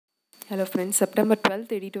Hello friends, September 12th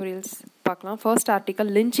editorials பார்க்கலாம். First article,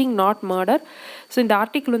 lynching not murder. So இந்த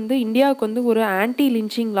article வந்து இந்தியாவுக்கு வந்து ஒரு ஆன்டி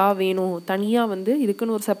லின்ச்சிங் லா வேணும், தனியாக வந்து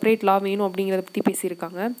இதுக்குன்னு ஒரு செப்பரேட் லா வேணும் அப்படிங்கிறத பற்றி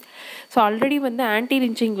பேசியிருக்காங்க. ஸோ ஆல்ரெடி வந்து ஆன்டி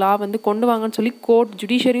லின்ச்சிங் லா வந்து கொண்டு வாங்கன்னு சொல்லி கோர்ட்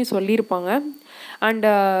ஜுடிஷியரியும் சொல்லியிருப்பாங்க. அண்ட்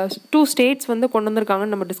 2 ஸ்டேட்ஸ் வந்து கொண்டு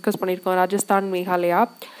வந்திருக்காங்கன்னு நம்ம டிஸ்கஸ் பண்ணியிருக்கோம், ராஜஸ்தான், மேகாலயா.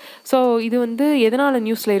 ஸோ இது வந்து எதனால்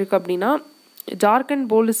நியூஸில் இருக்குது அப்படின்னா, ஜார்க்கண்ட்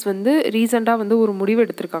போலீஸ் வந்து ரீசெண்டாக வந்து ஒரு முடிவு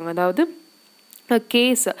எடுத்திருக்காங்க. அதாவது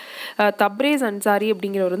கேஸ் தப்ரேஸ் அன்சாரி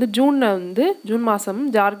அப்படிங்கிறவர் வந்து ஜூன் மாதம்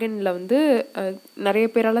ஜார்க்கண்டில் வந்து நிறைய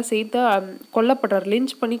பேரால் சேர்த்து கொல்லப்படுறார்,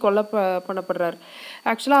 லிஞ்ச் பண்ணி பண்ணப்படுறார்.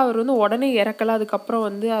 ஆக்சுவலாக அவர் வந்து உடனே இறக்கல, அதுக்கப்புறம்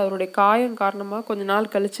வந்து அவருடைய காயம் காரணமாக கொஞ்ச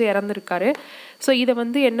நாள் கழித்து இறந்துருக்காரு. ஸோ இதை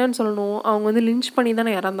வந்து என்னன்னு சொல்லணும், அவங்க வந்து லிஞ்ச் பண்ணி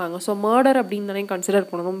தானே இறந்தாங்க, ஸோ மர்டர் அப்படின்னு தானே கன்சிடர்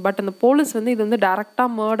பண்ணணும். பட் அந்த போலீஸ் வந்து இது வந்து டைரெக்டாக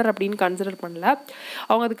மர்டர் அப்படின்னு கன்சிடர் பண்ணல.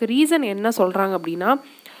 அவங்க அதுக்கு ரீசன் என்ன சொல்கிறாங்க அப்படின்னா,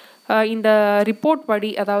 இந்த ரிப்போர்ட் படி,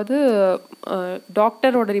 அதாவது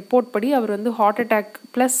டாக்டரோட ரிப்போர்ட் படி அவர் வந்து ஹார்ட் அட்டாக்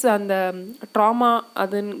ப்ளஸ் அந்த ட்ராமா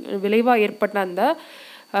அதன் விளைவாக ஏற்பட்ட அந்த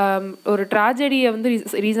ஒரு ட்ராஜடியை வந்து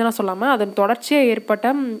ரீசனாக சொல்லாமல் அதன் தொடர்ச்சியாக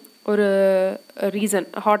ஏற்பட்ட ஒரு ரீசன்,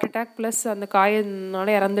 ஹார்ட் அட்டாக் ப்ளஸ் அந்த காயனால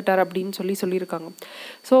இறந்துட்டார் அப்படின்னு சொல்லியிருக்காங்க.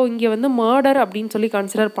 ஸோ இங்கே வந்து மர்டர் அப்படின்னு சொல்லி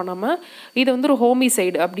கன்சிடர் பண்ணாமல் இதை வந்து ஒரு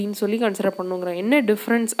ஹோமிசைடு அப்படின்னு சொல்லி கன்சிடர் பண்ணுங்கிறாங்க. என்ன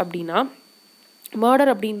டிஃப்ரென்ஸ் அப்படின்னா, மர்டர்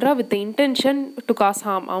அப்படின்ற with intention to cos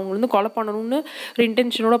harm, அவங்க வந்து கொலை பண்ணணும்னு ஒரு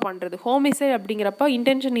இன்டென்ஷனோட பண்ணுறது. ஹோமிசைட் அப்படிங்கிறப்ப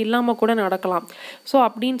இன்டென்ஷன் இல்லாமல் கூட நடக்கலாம். ஸோ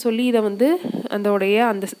அப்படின்னு சொல்லி இதை வந்து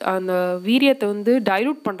அந்த வீரியத்தை வந்து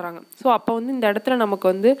டைலூட் பண்ணுறாங்க. ஸோ அப்போ வந்து இந்த இடத்துல நமக்கு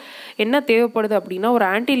வந்து என்ன தேவைப்படுது அப்படின்னா, ஒரு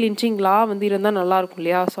ஆன்டி லின்ச்சிங் லா வந்து இருந்தால் நல்லாயிருக்கும்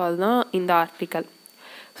இல்லையா. ஸோ அதுதான் இந்த ஆர்டிக்கல்.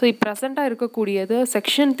 ஸோ இப்போ ப்ரெசண்ட்டாக இருக்கக்கூடியது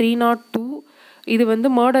செக்ஷன் 302. இது வந்து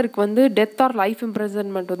மர்டருக்கு வந்து டெத் ஆர் லைஃப்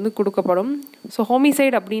இம்ப்ரிசன்மெண்ட் வந்து கொடுக்கப்படும். ஸோ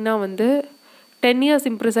ஹோமிசைட் அப்படின்னா வந்து 10 years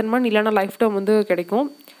இம்ப்ரிசன்மெண்ட் இல்லைனா லைஃப் டேர்ம் வந்து கிடைக்கும்.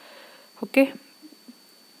 ஓகே,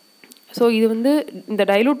 ஸோ இது வந்து இந்த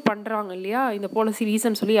டைலூட் பண்ணுறாங்க இல்லையா இந்த பாலிசி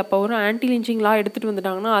ரீசன் சொல்லி. அப்போ ஒரு ஆன்டி லின்ச்சிங் லா எடுத்துகிட்டு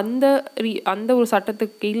வந்துட்டாங்கன்னா அந்த ஒரு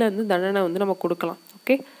சட்டத்துக்கு கீழே வந்து தண்டனை வந்து நம்ம கொடுக்கலாம்.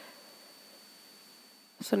 ஓகே,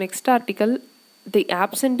 ஸோ நெக்ஸ்ட் ஆர்டிக்கல், தி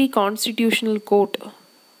ஆப்சென்டி கான்ஸ்டிடியூஷனல் கோர்ட்.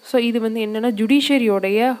 ஸோ இது வந்து என்னென்னா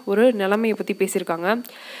ஜுடிஷியரியோடைய ஒரு நிலைமையை பற்றி பேசியிருக்காங்க.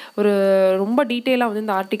 ஒரு ரொம்ப டீட்டெயிலாக வந்து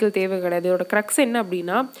இந்த ஆர்டிக்கல் தேவை கிடையாது. இதோட க்ரக்ஸ் என்ன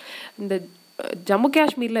அப்படின்னா, இந்த ஜம்மு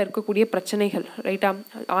காஷ்மீரில் இருக்கக்கூடிய பிரச்சனைகள், ரைட்டா,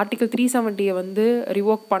 ஆர்டிக்கல் 370 வந்து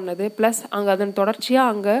ரிவோக் பண்ணது, ப்ளஸ் அங்கே அதன்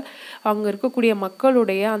தொடர்ச்சியாக அங்கே இருக்கக்கூடிய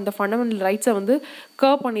மக்களுடைய அந்த ஃபண்டமெண்டல் ரைட்ஸை வந்து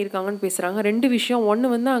கர்வ் பண்ணியிருக்காங்கன்னு பேசுகிறாங்க. 2 விஷயம்.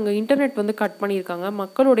 ஒன்று வந்து அங்கே இன்டர்நெட் வந்து கட் பண்ணியிருக்காங்க,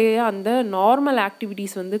 மக்களுடைய அந்த நார்மல்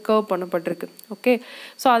ஆக்டிவிட்டீஸ் வந்து கர்வ் பண்ணப்பட்டிருக்கு. ஓகே,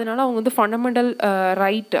 ஸோ அதனால் அவங்க வந்து ஃபண்டமெண்டல்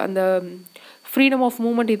ரைட், அந்த ஃப்ரீடம் ஆஃப்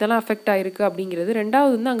மூவ்மெண்ட் இதெல்லாம் அஃபெக்ட் ஆகிருக்கு அப்படிங்கிறது.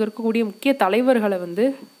 2வது வந்து அங்கே இருக்கக்கூடிய முக்கிய தலைவர்களை வந்து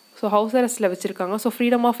ஹவுஸ் அரெஸ்ட்டில் வச்சுருக்காங்க. So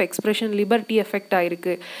freedom of expression, liberty effect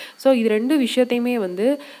ஆகிருக்கு. ஸோ இது 2 விஷயத்தையுமே வந்து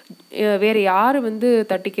வேறு யார் வந்து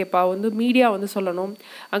தட்டி கேட்பா, வந்து மீடியா வந்து சொல்லணும்,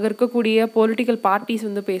 அங்கே இருக்கக்கூடிய பொலிட்டிக்கல் பார்ட்டிஸ்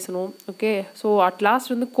வந்து பேசணும். ஓகே, ஸோ அட்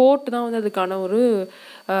லாஸ்ட் வந்து கோர்ட் தான் வந்து அதுக்கான ஒரு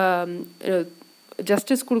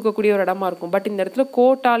ஜஸ்டிஸ் கொடுக்கக்கூடிய ஒரு இடமா இருக்கும். பட் இந்த இடத்துல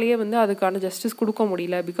கோர்ட்டாலேயே வந்து அதுக்கான ஜஸ்டிஸ் கொடுக்க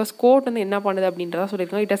முடியல. பிகாஸ் கோர்ட் வந்து என்ன பண்ணுது அப்படின்றத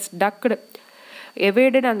சொல்லியிருக்காங்க, it has duct,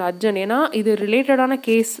 எவேடட் and adjourn. ஏன்னா இது ரிலேட்டடான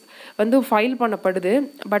கேஸ் வந்து ஃபைல் பண்ணப்படுது,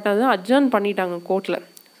 பட் அது அட்ஜர்ன் பண்ணிட்டாங்க கோர்ட்டில்.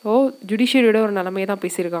 ஸோ ஜுடிஷியரியோட ஒரு நிலைமையை தான்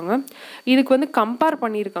பேசியிருக்காங்க. இதுக்கு வந்து கம்பேர்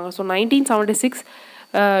பண்ணியிருக்காங்க. ஸோ 1976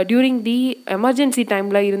 டியூரிங் தி எமர்ஜென்சி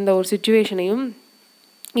டைமில் இருந்த ஒரு சுச்சுவேஷனையும்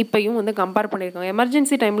இப்போயும் வந்து கம்பேர் பண்ணியிருக்காங்க.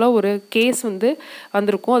 எமர்ஜென்சி டைமில் ஒரு கேஸ் வந்து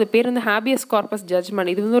வந்திருக்கும், அது பேர் வந்து ஹேபியஸ் கார்பஸ்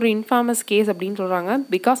ஜட்ஜ்மெண்ட். இது வந்து ஒரு இன்ஃபாமஸ் கேஸ் அப்படின்னு சொல்கிறாங்க.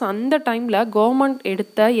 பிகாஸ் அந்த டைமில் கவர்மெண்ட்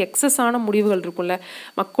எடுத்த எக்ஸஸான முடிவுகள் இருக்கும்ல,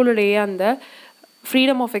 மக்களுடைய அந்த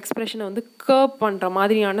ஃப்ரீடம் ஆஃப் எக்ஸ்பிரஷனை வந்து கர்வ் பண்ணுற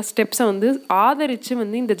மாதிரியான ஸ்டெப்ஸை வந்து ஆதரித்து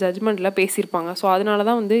வந்து இந்த ஜட்ஜ்மெண்ட்டில் பேசியிருப்பாங்க. ஸோ அதனால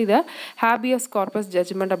தான் வந்து இதை ஹேபியஸ் கார்பஸ்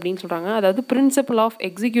ஜட்ஜ்மெண்ட் அப்படின்னு சொல்கிறாங்க. அதாவது principal of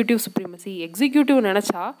executive supremacy. Executive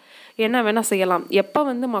நினச்சா என்ன வேணால் செய்யலாம். எப்போ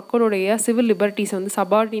வந்து மக்களுடைய சிவில் லிபர்ட்டிஸை வந்து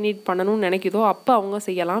சபார்டினேட் பண்ணணும்னு நினைக்குதோ அப்போ அவங்க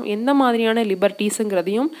செய்யலாம். எந்த மாதிரியான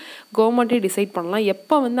லிபர்ட்டிஸுங்கிறதையும் கவர்மெண்ட்டே டிசைட் பண்ணலாம்.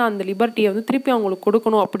 எப்போ வந்து அந்த லிபர்ட்டியை வந்து திருப்பி அவங்களுக்கு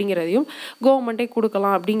கொடுக்கணும் அப்படிங்கிறதையும் கவர்மெண்ட்டே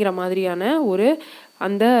கொடுக்கலாம் அப்படிங்கிற மாதிரியான ஒரு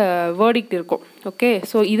அந்த வேர்டிக்ட் இருக்கும். ஓகே,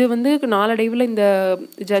 ஸோ இது வந்து நாளடைவில் இந்த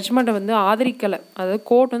ஜட்ஜ்மெண்ட்டை வந்து ஆதரிக்கலை. அதாவது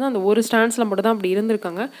கோர்ட் வந்து அந்த ஒரு ஸ்டாண்ட்ஸில் மட்டும் தான் அப்படி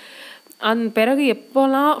இருந்திருக்காங்க. அந்த பிறகு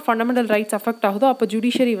எப்போல்லாம் ஃபண்டமெண்டல் ரைட்ஸ் அஃபெக்ட் ஆகுதோ அப்போ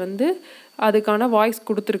ஜுடிஷியரி வந்து அதுக்கான வாய்ஸ்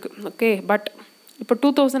கொடுத்துருக்கு. ஓகே, பட் இப்போ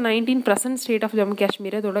 2019 ப்ரெசன்ட் ஸ்டேட் ஆஃப் ஜம்மு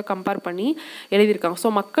காஷ்மீரை இதோட கம்பேர் பண்ணி எழுதியிருக்காங்க.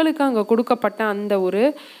 ஸோ மக்களுக்கு அங்கே கொடுக்கப்பட்ட அந்த ஒரு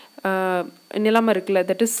நிலைமை இருக்குல்ல,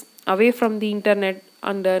 that is away from the internet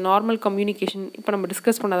அந்த நார்மல் கம்யூனிகேஷன், இப்போ நம்ம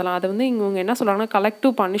டிஸ்கஸ் பண்ணதெல்லாம் அதை வந்து இவங்க என்ன சொல்கிறாங்கன்னா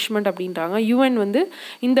கலெக்டிவ் பனிஷ்மெண்ட் அப்படின்றாங்க. யூஎன் வந்து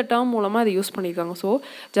இந்த டேர்ம் மூலமாக அதை யூஸ் பண்ணியிருக்காங்க. ஸோ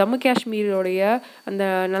ஜம்மு காஷ்மீரோடைய அந்த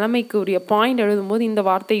நிலைமைக்கு உரிய பாயிண்ட் எழுதும்போது இந்த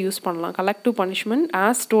வார்த்தையை யூஸ் பண்ணலாம், collective punishment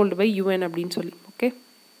as told by UN அப்படின்னு சொல்லி. ஓகே,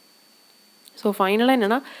 ஸோ ஃபைனலாக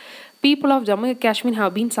என்னென்னா people of Jammu Kashmir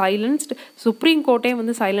have been silenced, supreme கோர்ட்டே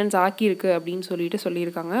வந்து சைலன்ஸ் ஆக்கியிருக்கு அப்படின்னு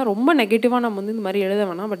சொல்லியிருக்காங்க. ரொம்ப நெகட்டிவாக நம்ம வந்து இந்த மாதிரி எழுத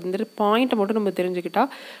வேணாம், பட் இந்த பாயிண்ட்டை மட்டும் நம்ம தெரிஞ்சுக்கிட்டா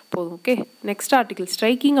போதும். Okay, next article,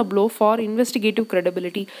 striking a flow for investigative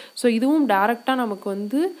credibility. So இதுவும் டேரெக்டாக நமக்கு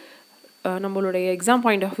வந்து நம்மளுடைய எக்ஸாம்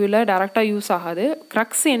பாயிண்ட் ஆஃப் வியூவில் டேரெக்டாக யூஸ் ஆகாது.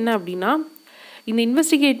 க்ரக்ஸ் என்ன அப்படின்னா, இந்த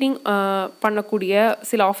இன்வெஸ்டிகேட்டிங் பண்ணக்கூடிய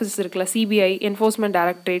சில ஆஃபீஸஸ் இருக்குல்ல, சிபிஐ, என்ஃபோர்ஸ்மெண்ட்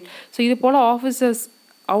டைரக்டரேட், ஸோ இது போல் ஆஃபீஸர்ஸ்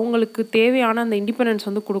அவங்களுக்கு தேவையான அந்த இண்டிபெண்டன்ஸ்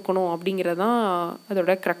வந்து கொடுக்கணும் அப்படிங்கிறது தான்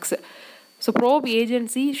அதோட க்ரக்ஸு. So probe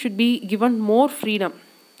agency should be given more freedom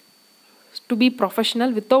to be professional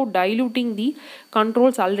without diluting the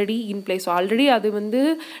controls already in place. So already அது வந்து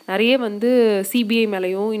நிறைய வந்து சிபிஐ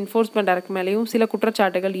மேலேயும் என்ஃபோர்ஸ்மெண்ட் டைரக்ட் மேலேயும் சில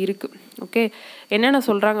குற்றச்சாட்டுகள் இருக்குது. ஓகே, என்னென்ன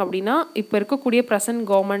சொல்கிறாங்க அப்படின்னா, இப்போ இருக்கக்கூடிய ப்ரெசன்ட்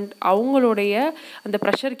கவர்மெண்ட் அவங்களுடைய அந்த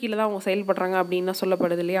ப்ரெஷர் கீழே தான் அவங்க செயல்படுறாங்க அப்படின்னு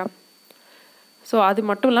சொல்லப்படுது இல்லையா. ஸோ அது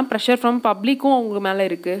மட்டும் இல்லாமல் ப்ரெஷர் ஃப்ரம் பப்ளிக்கும் அவங்க மேலே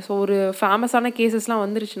இருக்குது. ஸோ ஒரு ஃபேமஸான கேசஸ்லாம்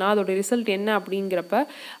வந்துருச்சுன்னா அதோட ரிசல்ட் என்ன அப்படிங்கிறப்ப,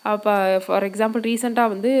 அப்போ ஃபார் எக்ஸாம்பிள்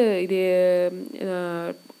ரீசெண்டாக வந்து இது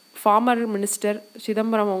ஃபார்மர் மினிஸ்டர்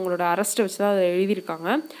சிதம்பரம் அவங்களோட அரெஸ்ட்டை வச்சு தான் அதை எழுதியிருக்காங்க.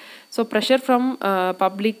 So pressure from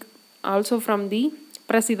public, also from the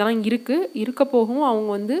press, இதெல்லாம் இருக்க போகும். அவங்க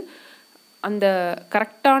வந்து அந்த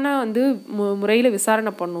கரெக்டான வந்து முறையில்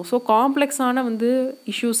விசாரணை பண்ணணும். ஸோ காம்ப்ளெக்ஸான வந்து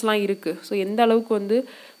இஷ்யூஸ்லாம் இருக்குது. ஸோ எந்த அளவுக்கு வந்து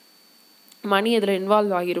மணி அதில்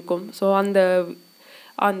இன்வால்வ் ஆகியிருக்கும், ஸோ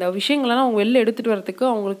அந்த விஷயங்களெல்லாம் அவங்க வெளில எடுத்துகிட்டு வரதுக்கு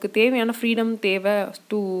அவங்களுக்கு தேவையான ஃப்ரீடம் தேவை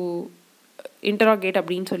டு இன்டராகேட்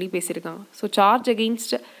அப்படின்னு சொல்லி பேசியிருக்காங்க. So charge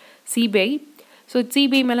against CBI. So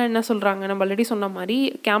CBI மேலே என்ன சொல்கிறாங்க, நம்ம ஆல்ரெடி சொன்ன மாதிரி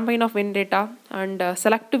campaign of வெண்டேட்டா and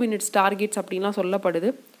selective in it's targets அப்படின்லாம் சொல்லப்படுது.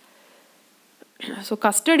 ஸோ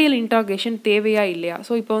கஸ்டடியல் இன்ட்ராகேஷன் தேவையா இல்லையா.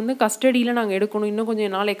 ஸோ இப்போ வந்து கஸ்டடியில் நாங்கள் எடுக்கணும், இன்னும்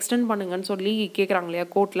கொஞ்சம் நாள் எக்ஸ்டெண்ட் பண்ணுங்கன்னு சொல்லி கேட்குறாங்க இல்லையா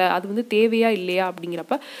கோர்ட்டில், அது வந்து தேவையா இல்லையா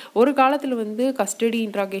அப்படிங்கிறப்ப, ஒரு காலத்தில் வந்து கஸ்டடி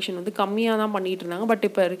இன்ட்ராகேஷன் வந்து கம்மியாக தான் பண்ணிகிட்டு இருந்தாங்க. பட்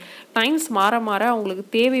இப்போ டைம்ஸ் மாற மாற அவங்களுக்கு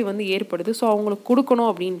தேவை வந்து ஏற்படுது. ஸோ அவங்களுக்கு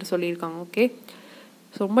கொடுக்கணும் அப்படின்ட்டு சொல்லியிருக்காங்க. ஓகே,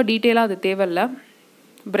 ஸோ ரொம்ப டீட்டெயிலாக அது தேவையில்லை.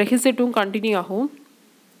 பிரெக்சிட்டும் கண்டினியூ ஆகும்.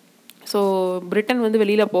 ஸோ பிரிட்டன் வந்து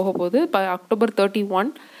வெளியில் போக போகுது இப்போ October 31.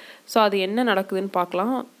 ஸோ அது என்ன நடக்குதுன்னு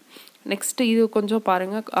பார்க்கலாம். நெக்ஸ்ட்டு இது கொஞ்சம்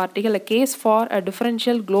பாருங்கள் article, case for a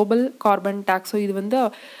differential global carbon tax. So இது வந்து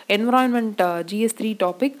என்விரான்மெண்ட் GS3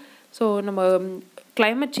 டாபிக். ஸோ நம்ம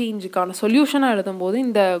கிளைமேட் சேஞ்சுக்கான சொல்யூஷனாக எழுதும்போது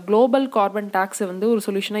இந்த குளோபல் கார்பன் டேக்ஸை வந்து ஒரு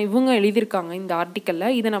சொல்யூஷனாக இவங்க எழுதியிருக்காங்க இந்த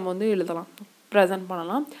ஆர்டிக்கலில். இதை நம்ம வந்து எழுதலாம், ப்ரெசென்ட்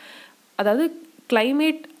பண்ணலாம். அதாவது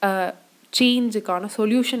கிளைமேட் சேஞ்சுக்கான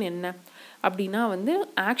சொல்யூஷன் என்ன அப்படின்னா வந்து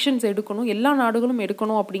ஆக்ஷன்ஸ் எடுக்கணும், எல்லா நாடுகளும்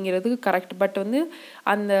எடுக்கணும் அப்படிங்கிறதுக்கு கரெக்ட். பட் வந்து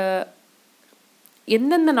அந்த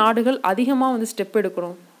எந்தெந்த நாடுகள் அதிகமாக வந்து ஸ்டெப்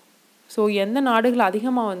எடுக்கணும், ஸோ எந்த நாடுகள்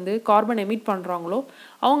அதிகமாக வந்து கார்பன் எமிட் பண்ணுறாங்களோ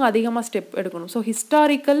அவங்க அதிகமாக ஸ்டெப் எடுக்கணும். ஸோ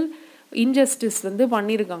ஹிஸ்டாரிக்கல் இன்ஜஸ்டிஸ் வந்து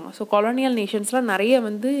பண்ணியிருக்காங்க. ஸோ கொலோனியல் நேஷன்ஸ்லாம் நிறைய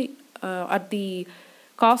வந்து at the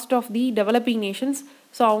cost of the developing Nations,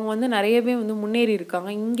 so அவங்க வந்து நிறையவே வந்து முன்னேறி இருக்காங்க.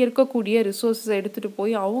 இங்கே இருக்கக்கூடிய ரிசோர்ஸை எடுத்துகிட்டு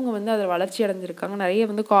போய் அவங்க வந்து அதில் வளர்ச்சி அடைஞ்சிருக்காங்க, நிறைய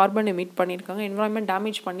வந்து கார்பன் எமிட் பண்ணியிருக்காங்க, என்விரான்மெண்ட்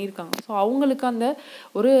டேமேஜ் பண்ணியிருக்காங்க. ஸோ அவங்களுக்கு அந்த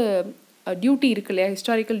ஒரு டியூட்டி இருக்கு இல்லையா,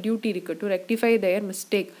 ஹிஸ்டாரிக்கல் டியூட்டி இருக்குது to rectify there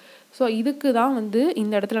mistake. So இதுக்கு தான் வந்து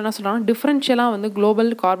இந்த இடத்துல என்ன சொல்கிறாங்கன்னா, டிஃப்ரென்ஷியலாக வந்து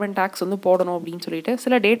குளோபல் கார்பன் டேக்ஸ் வந்து போடணும் அப்படின்னு சொல்லிட்டு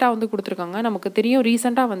சில டேட்டா வந்து கொடுத்துருக்காங்க. நமக்கு தெரியும்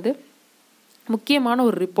ரீசெண்டாக வந்து முக்கியமான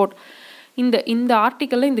ஒரு ரிப்போர்ட், இந்த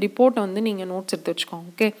ஆர்டிக்கலில் இந்த ரிப்போர்ட்டை வந்து நீங்கள் நோட்ஸ் எடுத்து வச்சுக்கோங்க.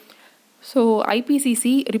 ஓகே, ஸோ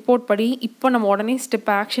ஐபிசிசி ரிப்போர்ட் படி இப்போ நம்ம உடனே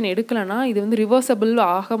ஸ்டெப் ஆக்ஷன் எடுக்கலைன்னா இது வந்து ரிவர்சபிள்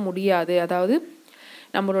ஆக முடியாது. அதாவது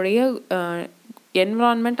நம்மளுடைய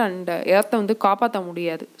என்விரான்மெண்ட் அண்ட் எர்த்தை வந்து காப்பாற்ற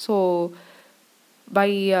முடியாது. So by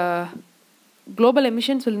global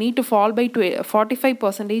emissions will need to fall by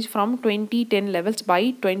 45% from 2010 levels by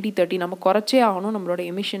 2030. நம்ம குறைச்சே ஆகணும் நம்மளோட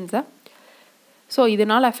எமிஷன்ஸை. ஸோ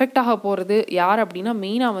இதனால் எஃபெக்ட் ஆக போகிறது யார் அப்படின்னா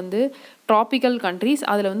மெயினாக வந்து ட்ராபிக்கல் கண்ட்ரீஸ்,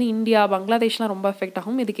 அதில் வந்து இந்தியா, பங்களாதேஷ்லாம் ரொம்ப எஃபெக்ட்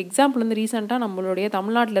ஆகும். இதுக்கு எக்ஸாம்பிள் வந்து ரீசெண்டாக நம்மளுடைய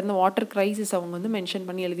தமிழ்நாட்டிலேருந்து வாட்டர் க்ரைசிஸ் அவங்க வந்து மென்ஷன்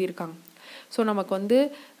பண்ணி எழுதியிருக்காங்க. ஸோ நமக்கு வந்து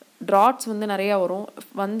ட்ராட்ஸ் வந்து நிறையா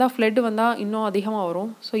வந்தால் ஃப்ளட் வந்தால் இன்னும் அதிகமாக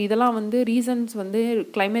வரும். ஸோ இதெல்லாம் வந்து ரீசன்ஸ் வந்து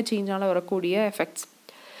கிளைமேட் சேஞ்சால் வரக்கூடிய எஃபெக்ட்ஸ்.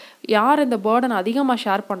 யார் இந்த பேர்டன் அதிகமாக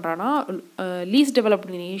ஷேர் பண்ணுறான்னா லீஸ்ட்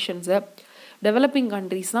டெவலப்டு நேஷன்ஸை, டெவலப்பிங்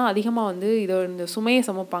கண்ட்ரீஸ் தான் அதிகமாக வந்து இந்த சுமையை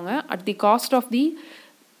சமைப்பாங்க at the cost of the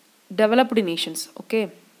developed Nations. Okay,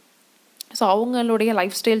 so அவங்களுடைய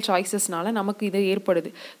லைஃப் ஸ்டைல் சாய்ஸஸ்னால நமக்கு இது ஏற்படுது.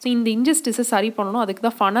 ஸோ இந்த இன்ஜஸ்டிஸை சரி பண்ணணும், அதுக்கு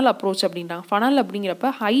தான் ஃபனல் அப்ரோச் அப்படின்றாங்க. ஃபனல்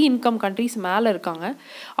அப்படிங்கிறப்ப ஹை இன்கம் கண்ட்ரீஸ் மேலே இருக்காங்க,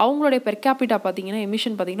 அவங்களுடைய பெர் கேபிட்டா பார்த்தீங்கன்னா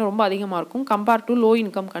எமிஷன் பார்த்தீங்கன்னா ரொம்ப அதிகமாக இருக்கும் compared to low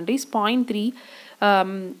income countries. 0.3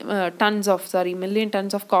 million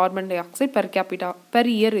tons of carbon di oxide per capita per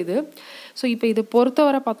year இது. ஸோ இப்போ இது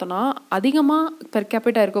பொறுத்தவரை பார்த்தோன்னா அதிகமாக பெர்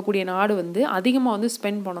கேபிட்டா இருக்கக்கூடிய நாடு வந்து அதிகமாக வந்து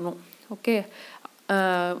ஸ்பெண்ட் பண்ணணும். Okay,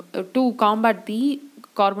 to combat the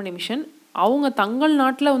carbon emission. அவங்க தங்கள்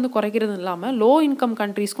நாட்டில் வந்து குறைக்கிறது இல்லாமல் லோ இன்கம்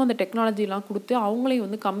கண்ட்ரீஸ்க்கும் அந்த டெக்னாலஜிலாம் கொடுத்து அவங்களையும்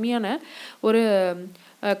வந்து கம்மியான ஒரு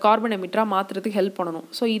கார்பன் எமிட்டராக மாற்றுறதுக்கு ஹெல்ப் பண்ணணும்.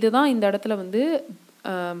 ஸோ இதுதான் இந்த இடத்துல வந்து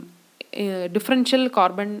டிஃப்ரென்ஷியல்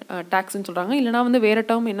கார்பன் டேக்ஸ்ன்னு சொல்கிறாங்க. இல்லைனா வந்து வேறு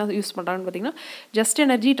டேர்ம் என்ன யூஸ் பண்ணுறாங்கன்னு பார்த்தீங்கன்னா ஜஸ்ட்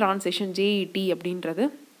எனர்ஜி டிரான்சிஷன் ஜேஇடி அப்படின்றது.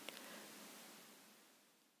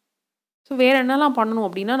 ஸோ வேறு என்னெல்லாம் பண்ணணும்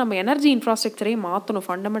அப்படின்னா நம்ம எனர்ஜி இன்ஃப்ராஸ்ட்ரக்சரே மாற்றணும்,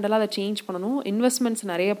 ஃபண்டமெண்டலாக அதை சேஞ்ச் பண்ணணும், இன்வெஸ்ட்மெண்ட்ஸ்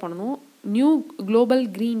நிறைய பண்ணணும், நியூ குளோபல்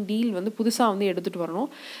க்ரீன் டீல் வந்து புதுசாக வந்து எடுத்துகிட்டு வரணும்,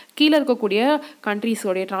 கீழே இருக்கக்கூடிய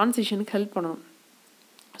கண்ட்ரீஸோடைய டிரான்சிஷனுக்கு ஹெல்ப் பண்ணணும்.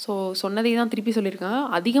 ஸோ சொன்னதை தான் திருப்பி சொல்லியிருக்காங்க.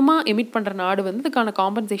 அதிகமாக எமிட் பண்ணுற நாடு வந்து இதுக்கான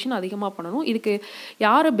காம்பன்சேஷன் அதிகமாக பண்ணணும். இதுக்கு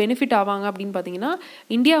யார் பெனிஃபிட் ஆவாங்க அப்படின்னு பார்த்தீங்கன்னா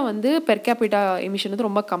இந்தியா வந்து பெர் கேபிட்டா எமிஷன் வந்து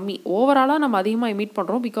ரொம்ப கம்மி. ஓவராலாக நம்ம அதிகமாக எமிட்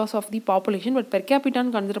பண்ணுறோம் because of the population. But per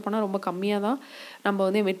கேபிட்டான்னு consider பண்ணால் ரொம்ப கம்மியாக தான் நம்ம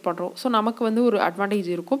வந்து எமிட் பண்ணுறோம். ஸோ நமக்கு வந்து ஒரு அட்வான்டேஜ்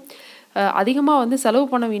இருக்கும். அதிகமாக வந்து செலவு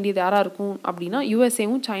பண்ண வேண்டியது யாராக இருக்கும் அப்படின்னா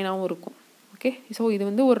யூஎஸ்ஏவும் சைனாவும் இருக்கும். ஓகே, ஸோ இது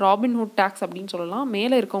வந்து ஒரு ராபின்ஹுட் டேக்ஸ் அப்படின்னு சொல்லலாம்.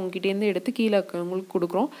 மேலே இருக்கவங்ககிட்டேருந்து எடுத்து கீழே இருக்கவங்களுக்கு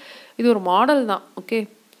கொடுக்குறோம். இது ஒரு மாடல் தான். Okay,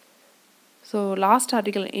 so last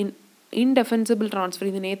article இன்டெஃபென்சிபிள் transfer,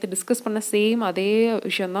 இது நேற்று டிஸ்கஸ் பண்ண சேம் அதே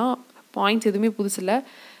விஷயந்தான், பாயிண்ட்ஸ் எதுவுமே புதுசு இல்லை.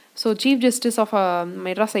 So chief justice of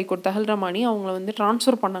Madras high court Tahil Ramani அவங்கள வந்து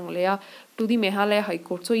ட்ரான்ஸ்ஃபர் பண்ணாங்க இல்லையா to the Meghalaya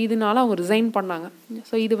high court. So இதனால அவங்க ரிசைன் பண்ணாங்க.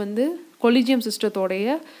 ஸோ இது வந்து கொலிஜியம் சிஸ்டத்தோடைய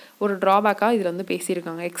ஒரு ட்ராபேக்காக இதில் வந்து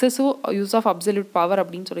பேசியிருக்காங்க. Excessive use of absolute power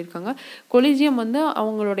அப்படின்னு சொல்லியிருக்காங்க. கொலிஜியம் வந்து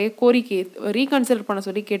அவங்களுடைய கோரிக்கை ரீகன்சிடர் பண்ண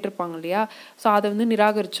சொல்லி கேட்டிருப்பாங்க இல்லையா, ஸோ அதை வந்து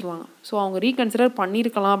நிராகரிச்சிருவாங்க. ஸோ அவங்க ரீகன்சிடர்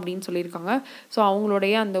பண்ணியிருக்கலாம் அப்படின்னு சொல்லியிருக்காங்க. ஸோ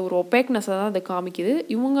அவங்களுடைய அந்த ஒரு ஒப்பேக்னஸை தான் அதை காமிக்குது.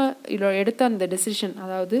 இவங்க இதில் எடுத்த அந்த டெசிஷன்,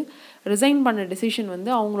 அதாவது ரிசைன் பண்ண டெசிஷன் வந்து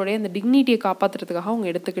அவங்களுடைய அந்த டிக்னிட்டியை காப்பாற்றுறதுக்காக அவங்க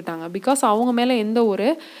எடுத்துக்கிட்டாங்க. பிகாஸ் அவங்க மேலே எந்த ஒரு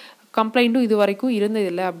கம்ப்ளைண்ட்டும் இது வரைக்கும்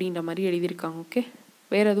இருந்ததில்லை அப்படின்ற மாதிரி எழுதியிருக்காங்க. ஓகே,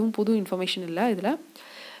 வேறு எதுவும் புது இன்ஃபர்மேஷன் இல்லை இதில்.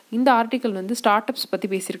 இந்த ஆர்டிக்கல் வந்து ஸ்டார்ட் அப்ஸ் பற்றி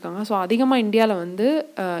பேசியிருக்காங்க. ஸோ அதிகமாக இந்தியாவில் வந்து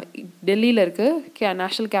டெல்லியில் இருக்குது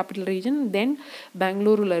நேஷ்னல் கேபிட்டல் ரீஜன், தென்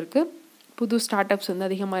பெங்களூரில் இருக்குது. புது ஸ்டார்ட் அப்ஸ் வந்து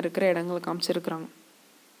அதிகமாக இருக்கிற இடங்களை காமிச்சிருக்கிறாங்க.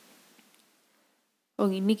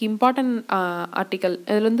 ஓகே, இன்றைக்கி இம்பார்ட்டன்ட் ஆர்டிக்கல்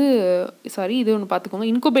இதில் வந்து இது ஒன்று பார்த்துக்கோங்க.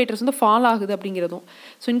 இன்குபேட்டர்ஸ் வந்து ஃபால் ஆகுது அப்படிங்கிறதும்.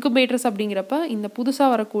 ஸோ இன்குபேட்டர்ஸ் அப்படிங்கிறப்ப இந்த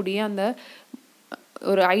புதுசாக வரக்கூடிய அந்த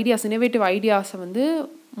ஒரு ஐடியாஸ், இனோவேட்டிவ் ஐடியாஸை வந்து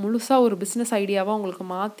முழுசாக ஒரு பிஸ்னஸ் ஐடியாவாக உங்களுக்கு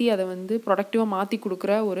மாற்றி அதை வந்து ப்ரொடக்டிவாக மாற்றி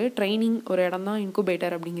கொடுக்குற ஒரு ட்ரைனிங் ஒரு இடம் தான்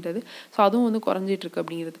இன்குபேட்டர் அப்படிங்கிறது. ஸோ அதுவும் வந்து குறைஞ்சிட்ருக்கு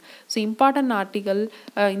அப்படிங்கிறது. ஸோ இம்பார்ட்டன்ட் ஆர்டிக்கல்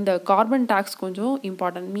இந்த கார்பன் டேக்ஸ் கொஞ்சம்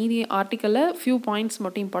இம்பார்ட்டன்ட். மீதி ஆர்டிக்கலில் ஃபியூ பாயிண்ட்ஸ்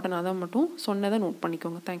மட்டும் இம்பார்ட்டன்ட், அதை மட்டும் சொன்னதை நோட்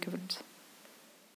பண்ணிக்கோங்க. Thank you friends.